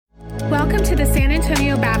Welcome to the San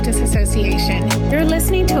Antonio Baptist Association. You're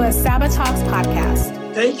listening to a Sabbath Talks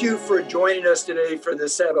podcast. Thank you for joining us today for the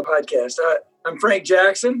Sabbath podcast. I'm Frank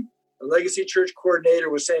Jackson, a Legacy Church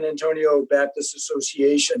Coordinator with San Antonio Baptist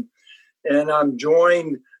Association, and I'm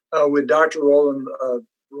joined with Dr. Roland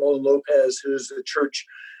Lopez, who's the church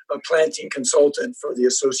planting consultant for the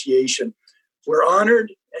association. We're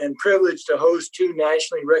honored and privileged to host two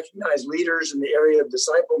nationally recognized leaders in the area of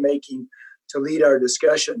disciple making to lead our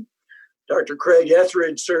discussion. Dr. Craig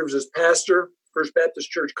Etheridge serves as pastor, First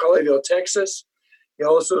Baptist Church, Colleyville, Texas. He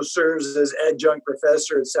also serves as adjunct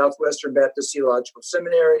professor at Southwestern Baptist Theological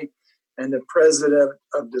Seminary and the president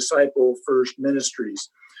of Disciple First Ministries.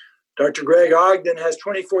 Dr. Greg Ogden has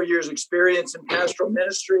 24 years experience in pastoral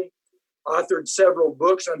ministry, authored several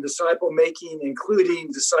books on disciple making, including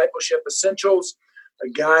Discipleship Essentials, a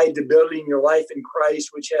guide to building your life in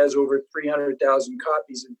Christ, which has over 300,000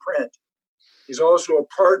 copies in print. He's also a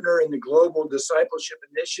partner in the Global Discipleship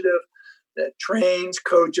Initiative that trains,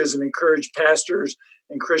 coaches, and encourages pastors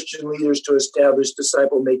and Christian leaders to establish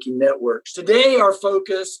disciple-making networks. Today,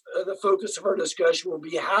 the focus of our discussion will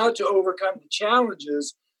be how to overcome the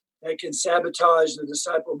challenges that can sabotage the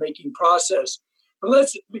disciple-making process. But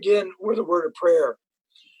let's begin with a word of prayer.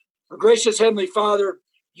 Our gracious Heavenly Father,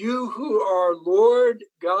 you who are Lord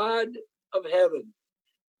God of heaven,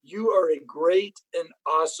 you are a great and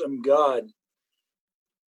awesome God.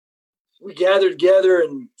 We gather together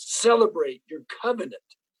and celebrate your covenant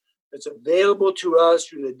that's available to us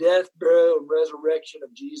through the death, burial, and resurrection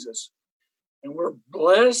of Jesus. And we're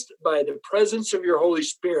blessed by the presence of your Holy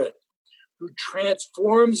Spirit, who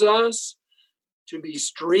transforms us to be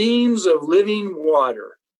streams of living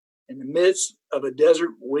water in the midst of a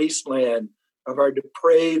desert wasteland of our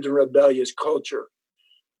depraved and rebellious culture.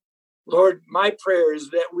 Lord, my prayer is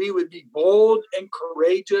that we would be bold and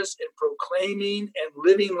courageous in proclaiming and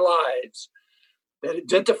living lives that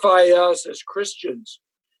identify us as Christians,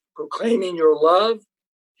 proclaiming your love,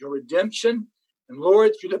 your redemption, and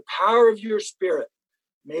Lord, through the power of your Spirit,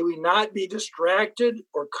 may we not be distracted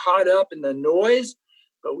or caught up in the noise,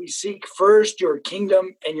 but we seek first your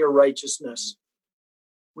kingdom and your righteousness.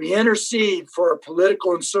 We intercede for our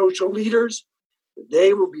political and social leaders, that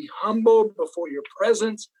they will be humble before your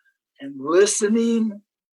presence and listening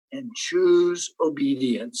and choose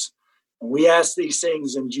obedience. And we ask these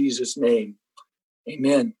things in Jesus' name.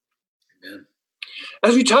 Amen. Amen.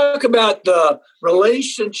 As we talk about the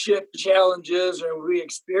relationship challenges, and we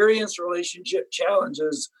experience relationship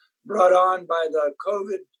challenges brought on by the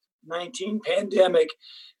COVID-19 pandemic,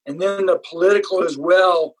 and then the political as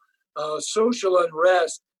well, social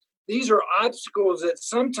unrest, these are obstacles that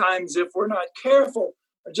sometimes, if we're not careful,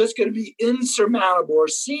 are just going to be insurmountable or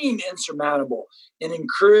seem insurmountable in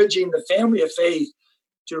encouraging the family of faith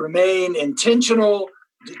to remain intentional,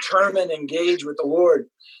 determined, engaged with the Lord.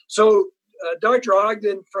 So, Dr.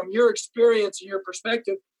 Ogden, from your experience and your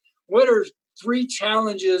perspective, what are three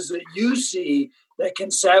challenges that you see that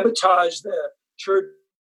can sabotage the church?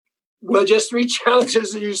 Well, just three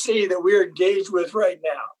challenges that you see that we're engaged with right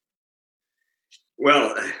now.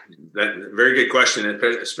 Well, very good question,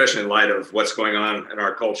 especially in light of what's going on in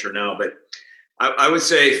our culture now. But I would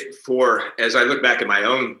say, as I look back at my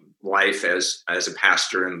own life as a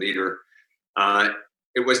pastor and leader,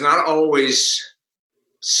 it was not always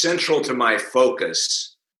central to my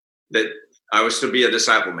focus that I was to be a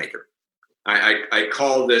disciple maker. I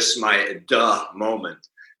call this my duh moment.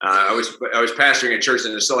 I was pastoring a church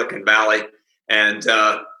in the Silicon Valley, and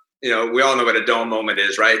we all know what a duh moment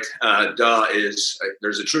is, right? Duh is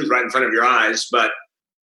there's a truth right in front of your eyes, but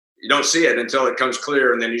you don't see it until it comes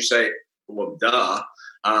clear, and then you say, well, duh.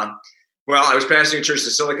 Well, I was pastoring a church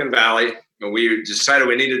in Silicon Valley, and we decided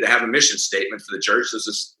we needed to have a mission statement for the church. This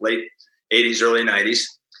is late 80s, early 90s,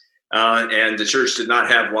 and the church did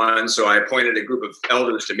not have one, so I appointed a group of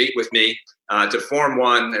elders to meet with me to form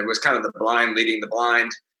one. It was kind of the blind leading the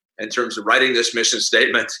blind in terms of writing this mission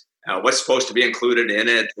statement. What's supposed to be included in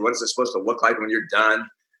it? What's it supposed to look like when you're done?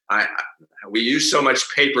 We used so much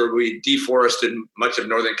paper, we deforested much of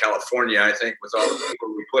Northern California, I think, with all the paper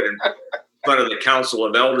we put in front of the Council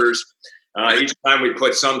of Elders. Each time we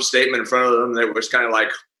put some statement in front of them, that was kind of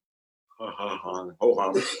like,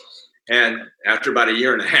 ho-hum. And after about a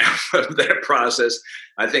year and a half of that process,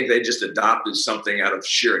 I think they just adopted something out of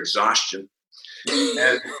sheer exhaustion.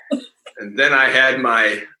 And then I had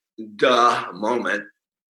my duh moment.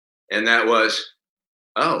 And that was,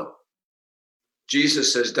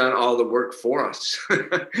 Jesus has done all the work for us.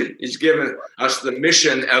 He's given us the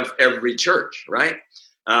mission of every church, right?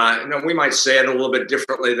 We might say it a little bit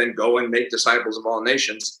differently than go and make disciples of all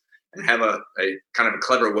nations and have a kind of a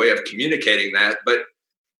clever way of communicating that. But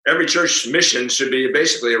every church mission should be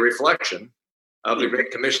basically a reflection of the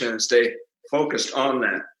Great Commission and stay focused on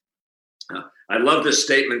that. I love this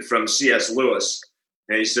statement from C.S. Lewis.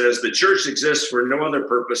 And he says, the church exists for no other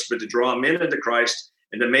purpose but to draw men into Christ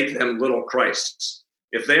and to make them little Christs.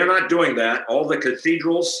 If they are not doing that, all the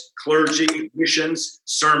cathedrals, clergy, missions,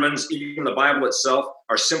 sermons, even the Bible itself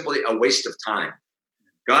are simply a waste of time.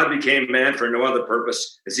 God became man for no other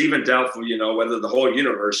purpose. It's even doubtful, whether the whole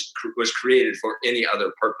universe was created for any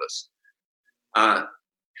other purpose.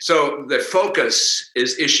 So the focus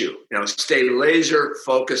is issue. Stay laser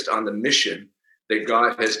focused on the mission that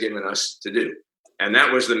God has given us to do. And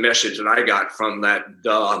that was the message that I got from that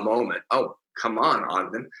moment. Oh, come on,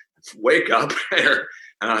 Ogden. Wake up there.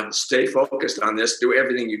 Stay focused on this. Do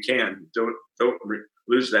everything you can. Don't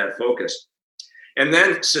lose that focus. And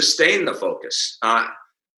then sustain the focus.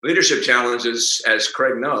 Leadership challenges, as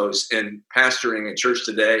Craig knows, in pastoring a church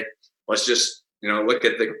today. Let's just look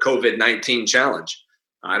at the COVID-19 challenge.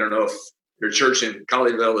 I don't know if your church in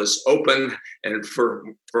Colleyville is open and for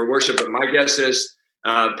worship, but my guess is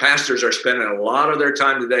pastors are spending a lot of their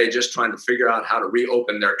time today just trying to figure out how to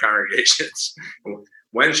reopen their congregations.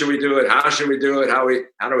 When should we do it? How should we do it? How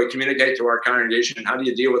do we communicate to our congregation? How do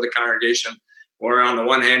you deal with the congregation? Where on the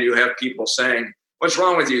one hand, you have people saying, what's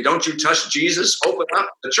wrong with you? Don't you touch Jesus? Open up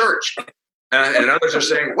the church. And others are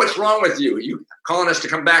saying, what's wrong with you? You calling us to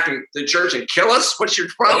come back to the church and kill us? What's your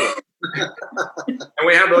problem? And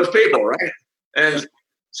we have those people, right? And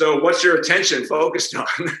so what's your attention focused on?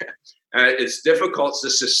 It's difficult to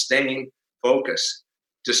sustain focus.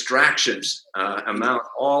 Distractions amount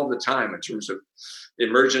all the time in terms of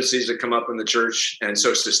emergencies that come up in the church. And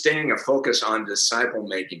so sustaining a focus on disciple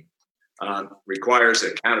making requires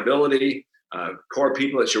accountability, core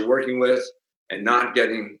people that you're working with, and not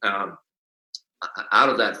getting out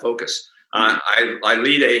of that focus. I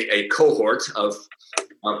lead a cohort of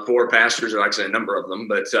 4 pastors, or actually a number of them,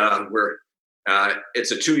 but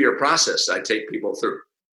it's a 2-year process I take people through.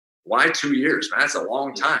 Why 2 years? Man, that's a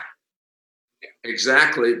long time.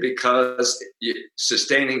 Exactly, because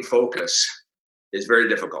sustaining focus is very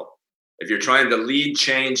difficult. If you're trying to lead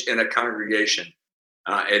change in a congregation,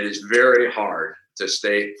 it is very hard to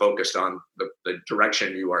stay focused on the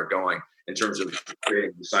direction you are going in terms of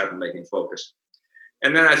creating disciple-making focus.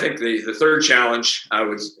 And then I think the third challenge I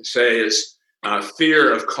would say is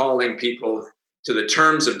fear of calling people to the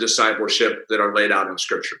terms of discipleship that are laid out in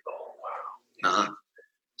Scripture.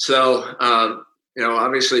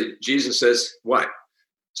 Obviously Jesus says what?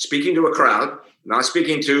 Speaking to a crowd, not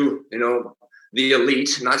speaking to, the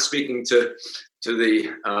elite, not speaking to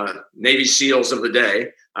the Navy SEALs of the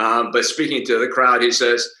day, but speaking to the crowd. He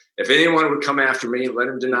says, if anyone would come after me, let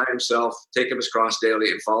him deny himself, take up his cross daily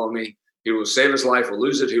and follow me. He will save his life, will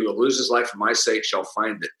lose it. He will lose his life for my sake, shall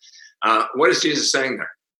find it. What is Jesus saying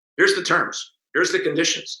there? Here's the terms. Here's the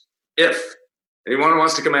conditions. If anyone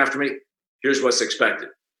wants to come after me, here's what's expected.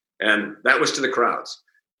 And that was to the crowds.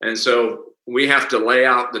 And so we have to lay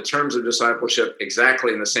out the terms of discipleship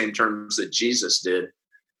exactly in the same terms that Jesus did.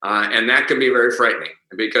 And that can be very frightening,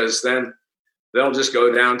 because then they'll just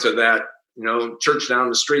go down to that, church down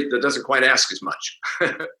the street that doesn't quite ask as much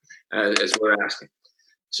as we're asking.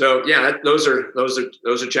 So yeah, those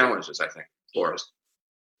are challenges, I think, for us.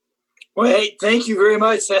 Well, hey, thank you very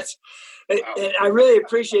much. And I really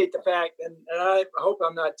appreciate the fact, and I hope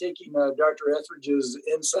I'm not taking Dr. Etheridge's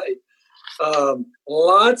insight.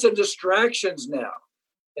 Lots of distractions now,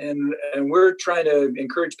 and we're trying to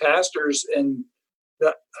encourage pastors and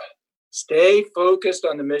stay focused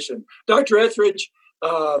on the mission. Dr. Etheridge,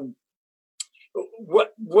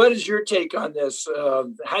 what is your take on this?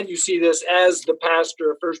 How do you see this as the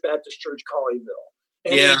pastor of First Baptist Church Colleyville?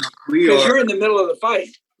 And because you're in the middle of the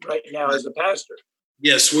fight right now as a pastor.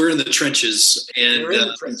 Yes, we're in the trenches, and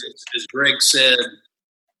as Greg said,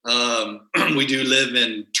 we do live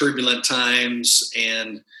in turbulent times,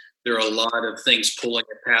 and there are a lot of things pulling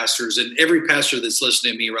at pastors. And every pastor that's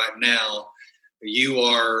listening to me right now, you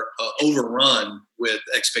are overrun with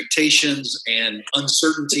expectations and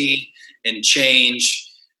uncertainty and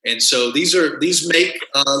change. And so these make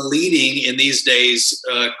leading in these days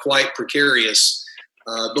quite precarious.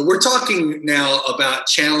 But we're talking now about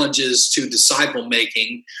challenges to disciple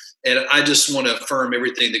making. And I just want to affirm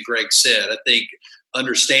everything that Greg said. I think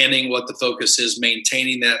understanding what the focus is,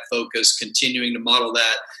 maintaining that focus, continuing to model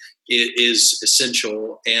that is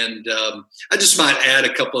essential. And I just might add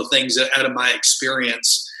a couple of things out of my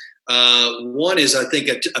experience. One is, I think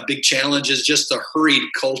a big challenge is just the hurried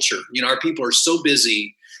culture. Our people are so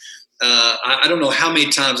busy. I don't know how many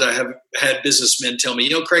times I have had businessmen tell me,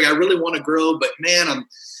 Craig, I really want to grow, but man,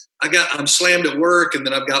 I'm slammed at work, and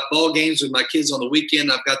then I've got ball games with my kids on the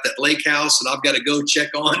weekend. I've got that lake house that I've got to go check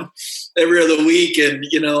on every other week. And,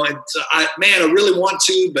 I really want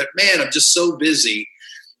to, but man, I'm just so busy.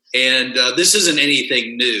 And this isn't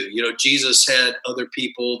anything new. Jesus had other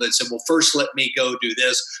people that said, well, first let me go do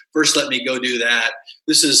this. First let me go do that.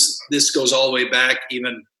 This goes all the way back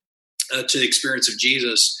even to the experience of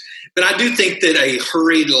Jesus. But I do think that a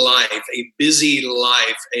hurried life, a busy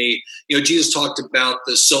life, Jesus talked about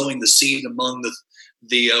the sowing the seed among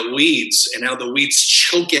the weeds and how the weeds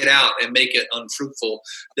choke it out and make it unfruitful.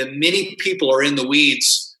 That many people are in the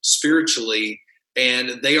weeds spiritually,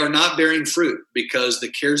 and they are not bearing fruit because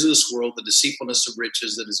the cares of this world, the deceitfulness of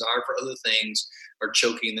riches, the desire for other things are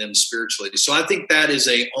choking them spiritually. So I think that is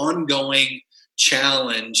an ongoing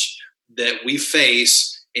challenge that we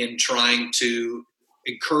face in trying to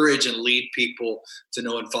encourage and lead people to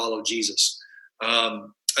know and follow Jesus.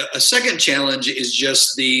 A second challenge is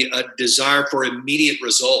just the desire for immediate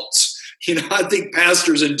results. I think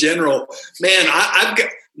pastors in general, man,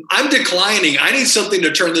 I'm declining. I need something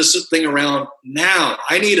to turn this thing around now.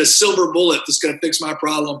 I need a silver bullet that's going to fix my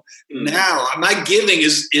problem now. My giving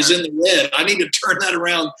is in the red. I need to turn that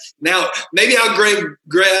around now. Maybe I'll grab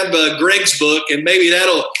Greg's book, and maybe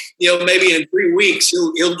that'll, maybe in 3 weeks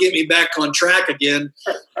he'll get me back on track again.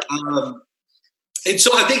 And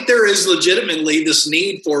so I think there is legitimately this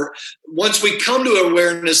need for, once we come to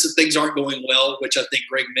awareness that things aren't going well, which I think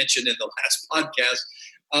Greg mentioned in the last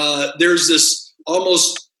podcast, there's this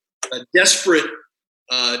almost a desperate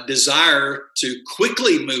desire to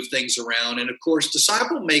quickly move things around. And of course,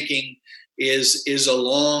 disciple making is a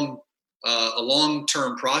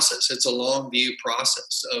long-term process. It's a long view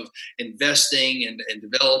process of investing and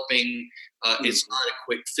developing. It's not a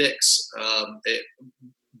quick fix.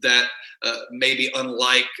 That maybe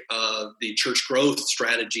unlike the church growth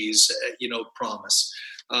strategies, promise.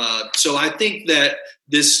 So I think that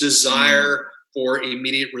this desire for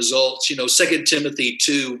immediate results, 2 Timothy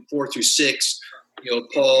 2:4-6,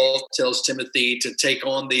 Paul tells Timothy to take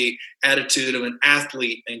on the attitude of an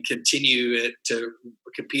athlete and continue to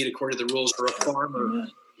compete according to the rules, or a farmer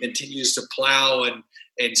continues to plow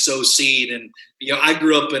and sow seed. And, I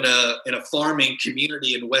grew up in a farming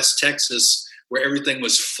community in West Texas where everything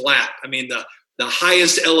was flat. I mean, the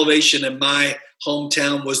highest elevation in my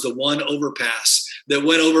hometown was the one overpass that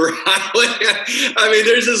went over highway. I mean,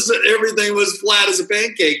 everything was flat as a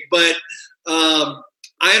pancake. But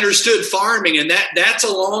I understood farming, and that's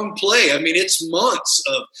a long play. I mean, it's months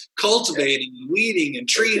of cultivating, and weeding, and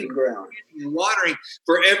treating, and watering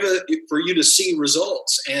for you to see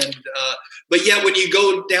results. And but yet, when you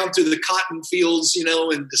go down through the cotton fields,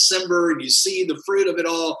 in December, and you see the fruit of it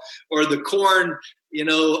all, or the corn,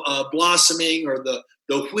 blossoming, or the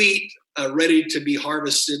wheat ready to be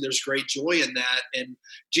harvested, there's great joy in that. And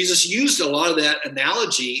Jesus used a lot of that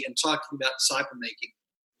analogy in talking about disciple making.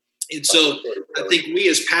 And so I think we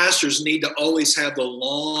as pastors need to always have the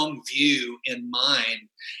long view in mind.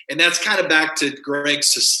 And that's kind of back to Greg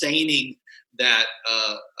sustaining that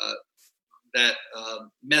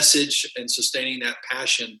message and sustaining that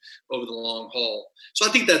passion over the long haul. So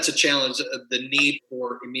I think that's a challenge, the need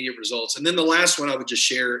for immediate results. And then the last one I would just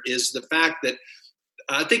share is the fact that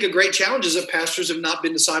I think a great challenge is that pastors have not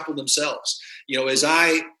been discipled themselves. As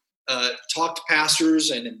I talk to pastors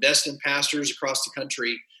and invest in pastors across the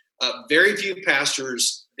country, very few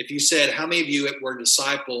pastors, if you said, how many of you were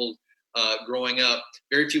discipled growing up,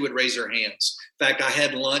 very few would raise their hands. In fact, I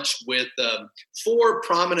had lunch with 4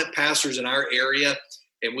 prominent pastors in our area,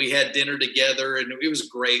 and we had dinner together, and it was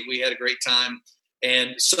great. We had a great time.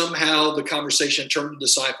 And somehow the conversation turned to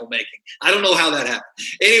disciple making. I don't know how that happened.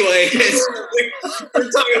 Anyway,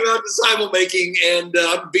 we're talking about disciple making, and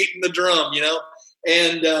I'm beating the drum,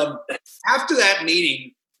 And after that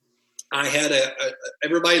meeting, I had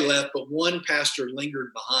everybody left, but one pastor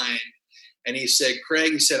lingered behind, and he said,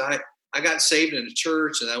 Craig, I got saved in a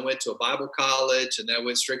church, and I went to a Bible college, and then I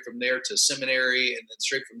went straight from there to seminary, and then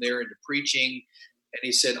straight from there into preaching. And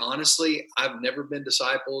he said, honestly, I've never been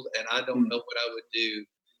discipled, and I don't know what I would do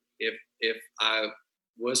if I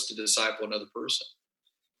was to disciple another person.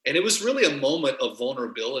 And it was really a moment of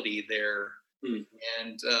vulnerability there.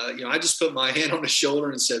 And I just put my hand on his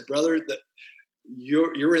shoulder and said, brother,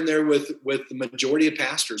 you're in there with the majority of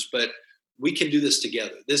pastors, but we can do this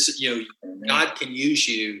together. God can use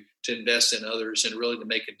you to invest in others and really to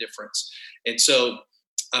make a difference. And so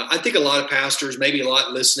I think a lot of pastors, maybe a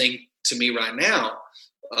lot listening to me right now,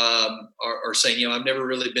 are saying, I've never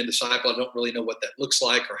really been discipled. I don't really know what that looks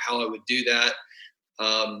like or how I would do that.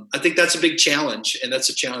 I think that's a big challenge, and that's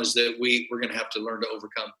a challenge that we're going to have to learn to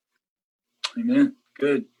overcome. Amen.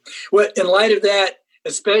 Good. Well, in light of that,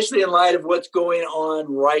 especially in light of what's going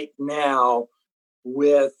on right now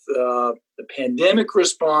with the pandemic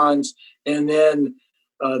response, and then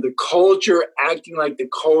the culture acting like the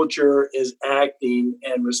culture is acting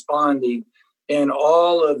and responding, and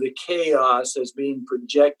all of the chaos that's being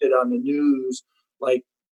projected on the news, like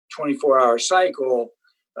 24-hour cycle.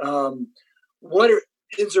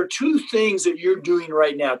 Is there two things that you're doing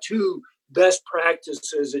right now, two best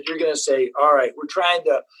practices that you're going to say, all right, we're trying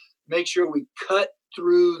to make sure we cut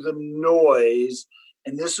through the noise,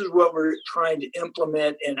 and this is what we're trying to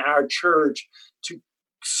implement in our church to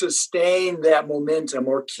sustain that momentum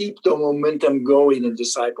or keep the momentum going in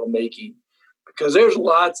disciple making? Because there's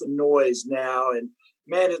lots of noise now, and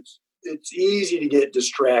man, it's easy to get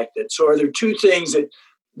distracted. So are there two things that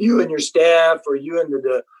you and your staff, or you and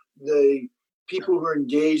the people who are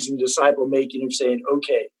engaged in disciple making, are saying,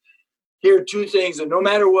 okay, here are two things that no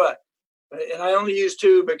matter what, and I only use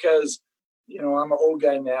two because, I'm an old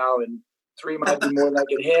guy now, and three might be more than I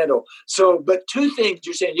can handle. So, but two things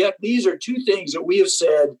you're saying, yep, these are two things that we have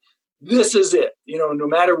said, this is it. No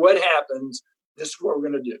matter what happens, this is what we're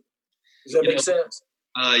going to do. Does that make sense?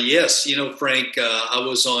 Yes. Frank, I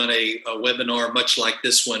was on a webinar much like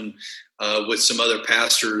this one with some other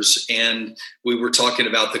pastors, and we were talking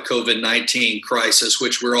about the COVID-19 crisis,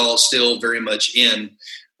 which we're all still very much in,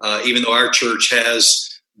 even though our church has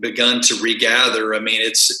begun to regather. I mean,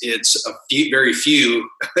 it's very few,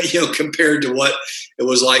 compared to what it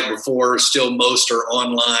was like before. Still, most are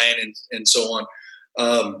online and so on.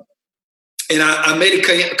 And I made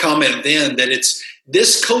a comment then that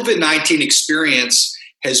this COVID-19 experience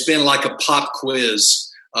has been like a pop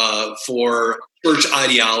quiz for church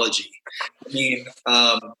ideology. I mean,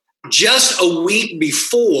 just a week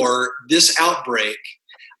before this outbreak,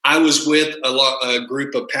 I was with a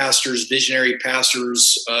group of pastors, visionary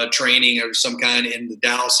pastors, training of some kind in the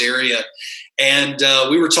Dallas area. And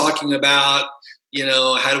we were talking about,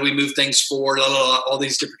 how do we move things forward, all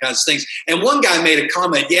these different kinds of things. And one guy made a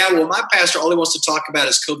comment, my pastor, all he wants to talk about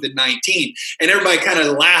is COVID-19. And everybody kind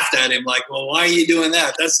of laughed at him like, well, why are you doing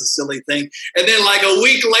that? That's a silly thing. And then like a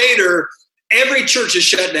week later, every church is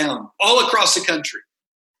shut down all across the country.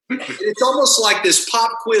 It's almost like this pop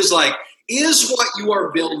quiz, like, is what you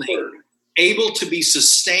are building able to be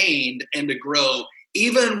sustained and to grow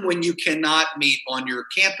even when you cannot meet on your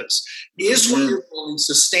campus? Is what you're building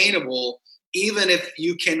sustainable even if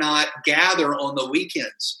you cannot gather on the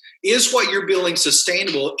weekends? Is what you're building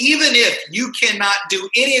sustainable even if you cannot do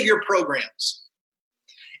any of your programs?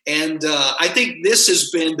 And I think this has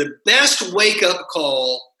been the best wake-up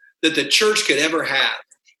call that the church could ever have.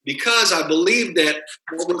 Because I believe that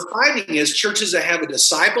what we're finding is churches that have a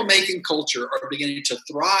disciple-making culture are beginning to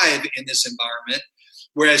thrive in this environment,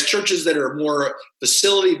 whereas churches that are more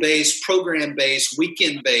facility-based, program-based,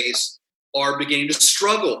 weekend-based are beginning to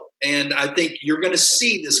struggle. And I think you're going to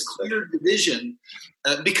see this clear division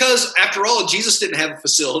because, after all, Jesus didn't have a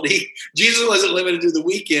facility. Jesus wasn't limited to the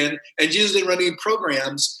weekend, and Jesus didn't run any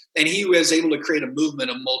programs, and he was able to create a movement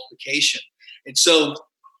of multiplication. And so,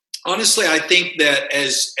 honestly, I think that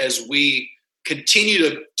as we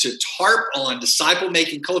continue to harp on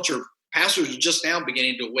disciple-making culture, pastors are just now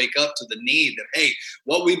beginning to wake up to the need that, hey,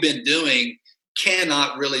 what we've been doing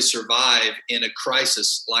cannot really survive in a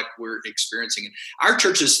crisis like we're experiencing. Our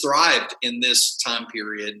church has thrived in this time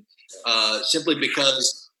period simply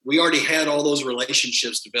because we already had all those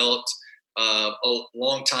relationships developed a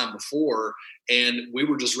long time before, and we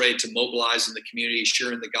were just ready to mobilize in the community,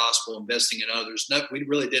 sharing the gospel, investing in others. We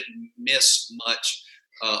really didn't miss much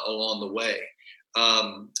along the way.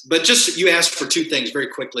 But just, you asked for two things very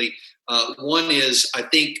quickly. One is, I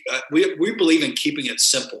think we believe in keeping it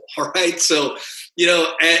simple. All right. So,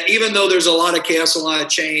 even though there's a lot of chaos, a lot of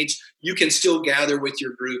change, you can still gather with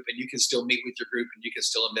your group, and you can still meet with your group, and you can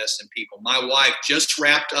still invest in people. My wife just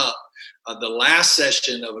wrapped up the last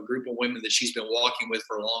session of a group of women that she's been walking with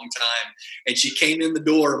for a long time. And she came in the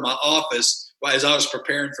door of my office as I was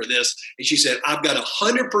preparing for this, and she said, I've got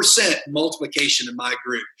 100% multiplication in my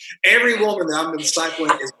group. Every woman that I'm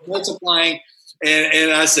discipling is multiplying.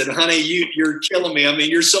 And I said, honey, you're killing me. I mean,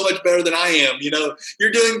 you're so much better than I am.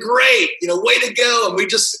 You're doing great. Way to go. And we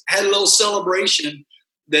just had a little celebration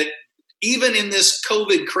that even in this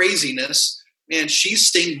COVID craziness, man,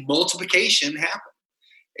 she's seeing multiplication happen.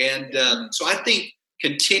 And so I think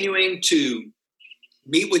continuing to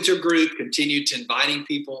meet with your group, continue to inviting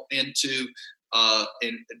people into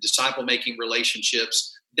in disciple-making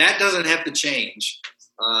relationships, that doesn't have to change.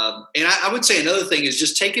 And I would say another thing is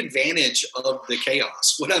just take advantage of the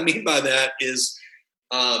chaos. What I mean by that is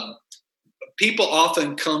people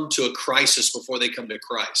often come to a crisis before they come to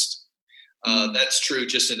Christ. That's true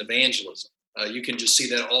just in evangelism. You can just see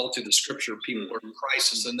that all through the scripture. People are in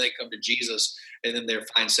crisis, and they come to Jesus, and then they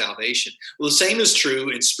find salvation. Well, the same is true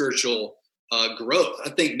in spiritual growth. I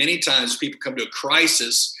think many times people come to a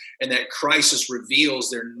crisis, and that crisis reveals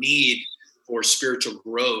their need for spiritual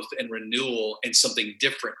growth and renewal and something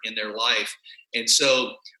different in their life. And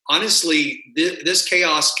so, honestly, this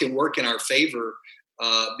chaos can work in our favor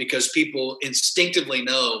because people instinctively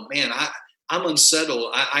know, man, I'm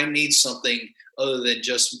unsettled. I need something other than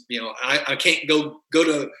just, I can't go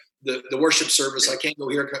to the worship service. I can't go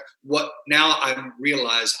here. Now I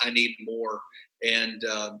realize I need more. And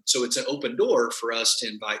so it's an open door for us to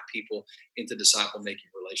invite people into disciple-making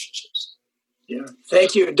relationships. Yeah,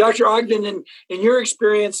 thank you. Dr. Ogden, in your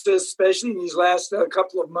experience, especially in these last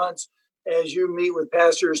couple of months, as you meet with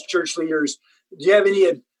pastors, church leaders, do you have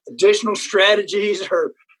any additional strategies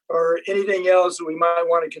or anything else that we might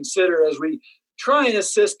want to consider as we try and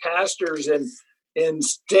assist pastors in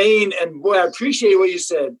staying, and boy, I appreciate what you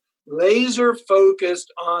said, laser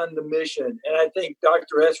focused on the mission. And I think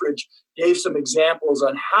Dr. Etheridge gave some examples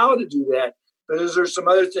on how to do that, but is there some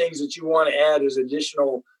other things that you want to add as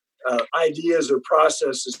additional ideas or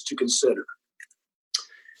processes to consider?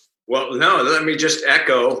 Well, no, let me just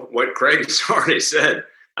echo what Craig has already said.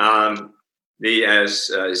 As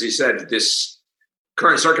he said, this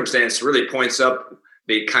current circumstance really points up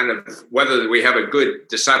the kind of whether we have a good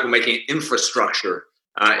disciple-making infrastructure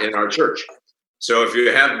in our church. So if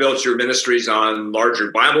you have built your ministries on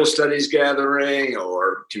larger Bible studies gathering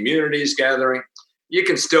or communities gathering, you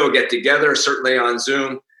can still get together, certainly on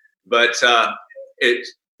Zoom, but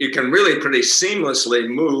you can really pretty seamlessly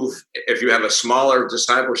move, if you have a smaller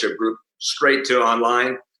discipleship group, straight to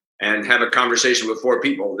online and have a conversation with 4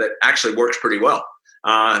 people that actually works pretty well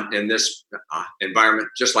in this environment,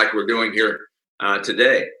 just like we're doing here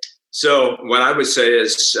today. So what I would say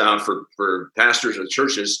is for pastors of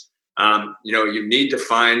churches, you need to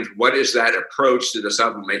find what is that approach to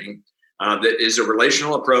disciple making that is a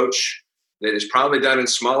relational approach that is probably done in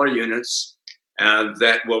smaller units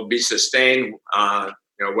that will be sustained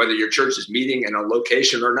whether your church is meeting in a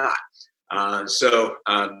location or not.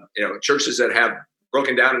 Churches that have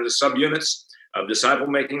broken down into subunits of disciple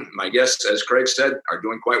making, my guess, as Craig said, are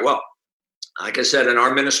doing quite well. Like I said, in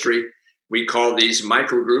our ministry, we call these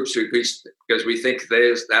micro groups because we think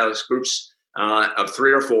those groups of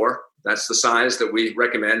 3 or 4. That's the size that we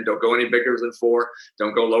recommend. Don't go any bigger than 4.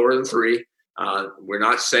 Don't go lower than 3. We're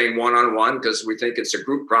not saying one-on-one because we think it's a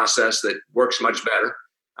group process that works much better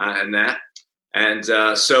than that. And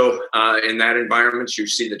so in that environment, you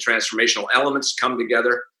see the transformational elements come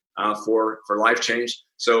together for life change.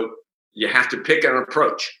 So you have to pick an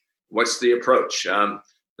approach. What's the approach?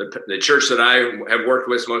 The church that I have worked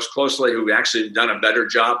with most closely, who actually done a better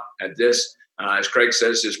job at this, as Craig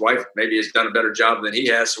says, his wife maybe has done a better job than he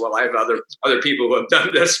has. Well, I have other people who have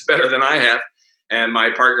done this better than I have. And my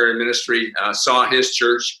partner in ministry saw his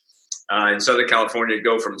church in Southern California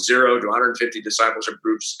go from 0 to 150 discipleship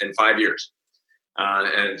groups in 5 years.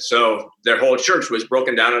 And so their whole church was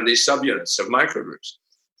broken down into these subunits of microgroups.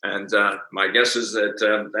 And my guess is that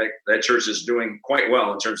that church is doing quite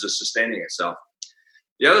well in terms of sustaining itself.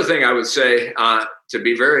 The other thing I would say, to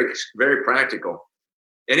be very, very practical,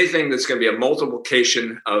 anything that's going to be a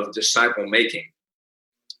multiplication of disciple making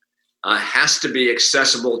has to be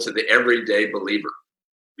accessible to the everyday believer.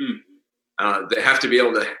 They have to be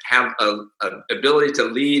able to have an ability to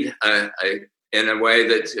lead in a way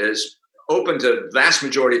that is open to the vast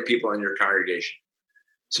majority of people in your congregation.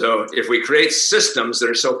 So if we create systems that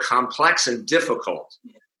are so complex and difficult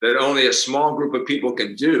that only a small group of people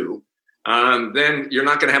can do, then you're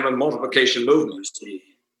not going to have a multiplication movement.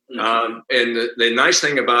 And the nice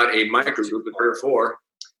thing about a microgroup of 3 or 4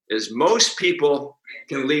 is most people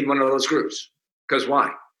can lead one of those groups. Because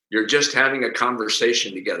why? You're just having a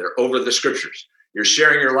conversation together over the scriptures. You're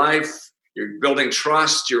sharing your life. You're building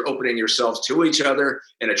trust. You're opening yourselves to each other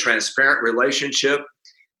in a transparent relationship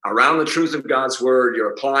around the truth of God's word.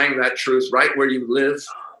 You're applying that truth right where you live.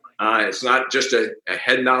 It's not just a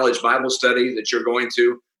head knowledge Bible study that you're going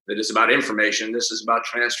to that is about information. This is about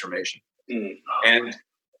transformation. And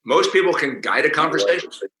most people can guide a conversation,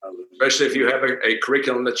 especially if you have a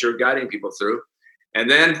curriculum that you're guiding people through. And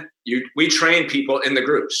then we train people in the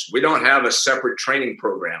groups. We don't have a separate training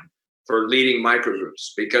program for leading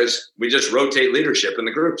microgroups because we just rotate leadership in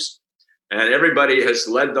the groups. And everybody has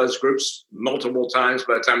led those groups multiple times.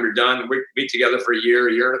 By the time we're done, we meet together for a year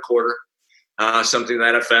and a quarter, something to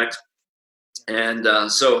that effect. And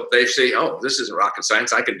so they say, oh, this isn't rocket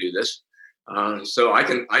science. I can do this. So I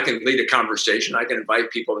can lead a conversation. I can invite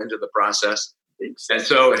people into the process. And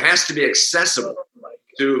so it has to be accessible.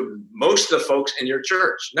 to most of the folks in your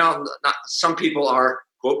church. Now, some people are,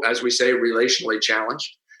 quote, as we say, relationally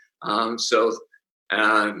challenged. So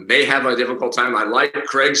may have a difficult time. I like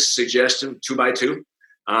Craig's suggestion, 2x2.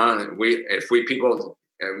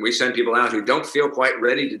 We send people out who don't feel quite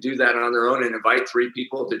ready to do that on their own and invite 3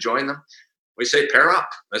 people to join them. We say, pair up.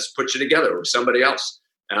 Let's put you together with somebody else.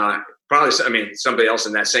 Somebody else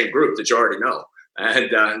in that same group that you already know,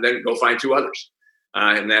 and then go find 2 others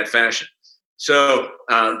in that fashion. So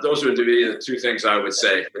those would be the 2 things I would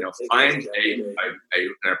say. Find an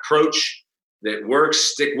approach that works,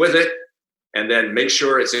 stick with it, and then make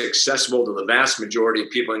sure it's accessible to the vast majority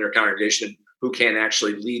of people in your congregation who can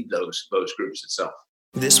actually lead those groups itself.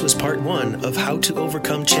 This was part 1 of How to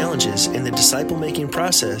Overcome Challenges in the Disciple-Making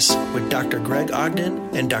Process with Dr. Greg Ogden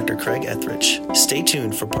and Dr. Craig Etheridge. Stay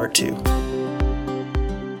tuned for part 2.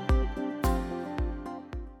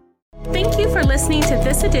 Thank you for listening to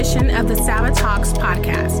this edition of the Sabbath Talks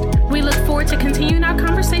podcast. We look forward to continuing our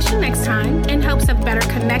conversation next time in hopes of better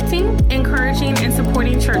connecting, encouraging, and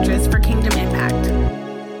supporting churches for kingdom impact.